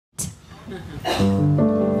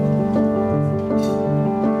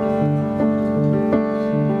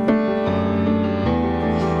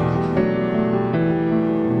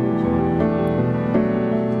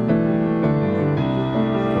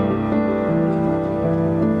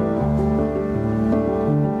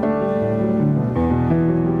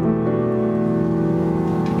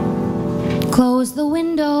Close the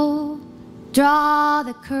window, draw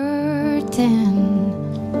the curtain,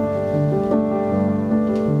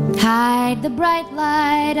 hide the bright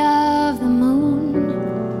light of the moon,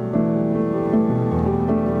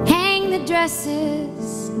 hang the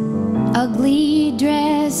dresses, ugly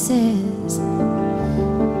dresses.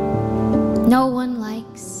 No one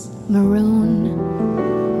likes maroon.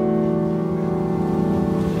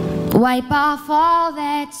 Wipe off all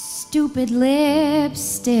that stupid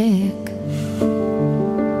lipstick.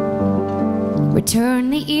 Return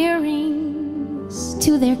the earrings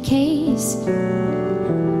to their case.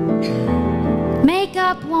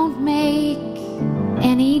 Makeup won't make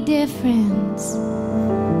any difference.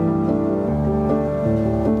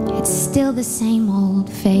 It's still the same old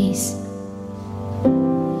face.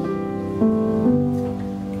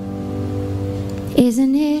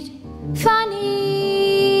 Isn't it funny?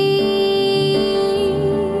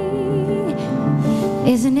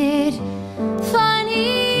 Isn't it funny?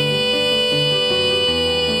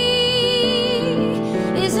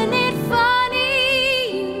 Isn't it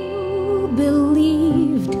funny you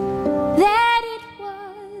believed that it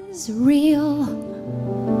was real?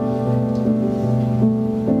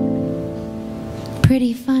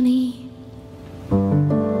 Pretty funny.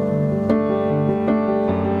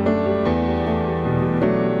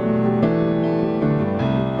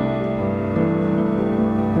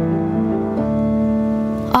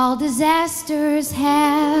 All disasters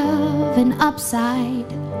have an upside.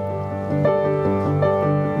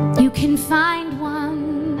 You can find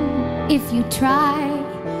one if you try.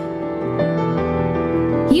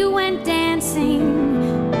 You went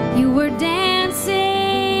dancing, you were dancing,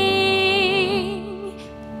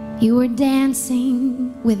 you were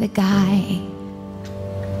dancing with a guy.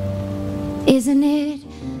 Isn't it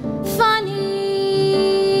funny?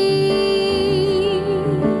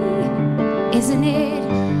 Isn't it?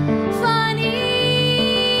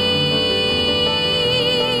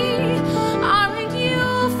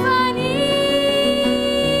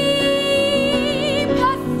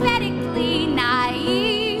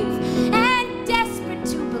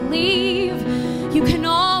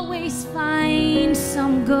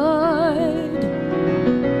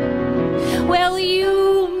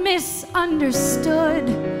 Understood,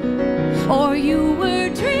 or you were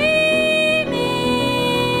dreaming,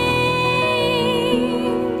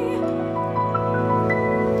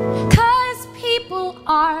 'cause people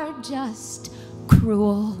are just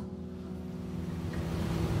cruel.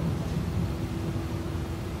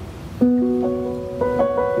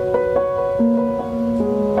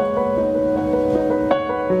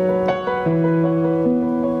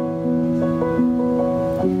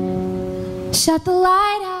 Shut the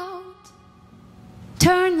light out.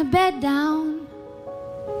 Turn the bed down.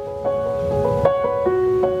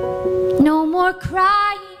 No more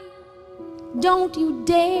crying, don't you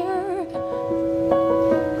dare.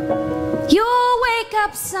 You'll wake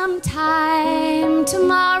up sometime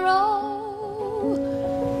tomorrow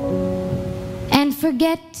and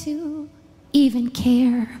forget to even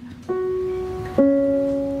care.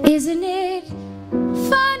 Isn't it?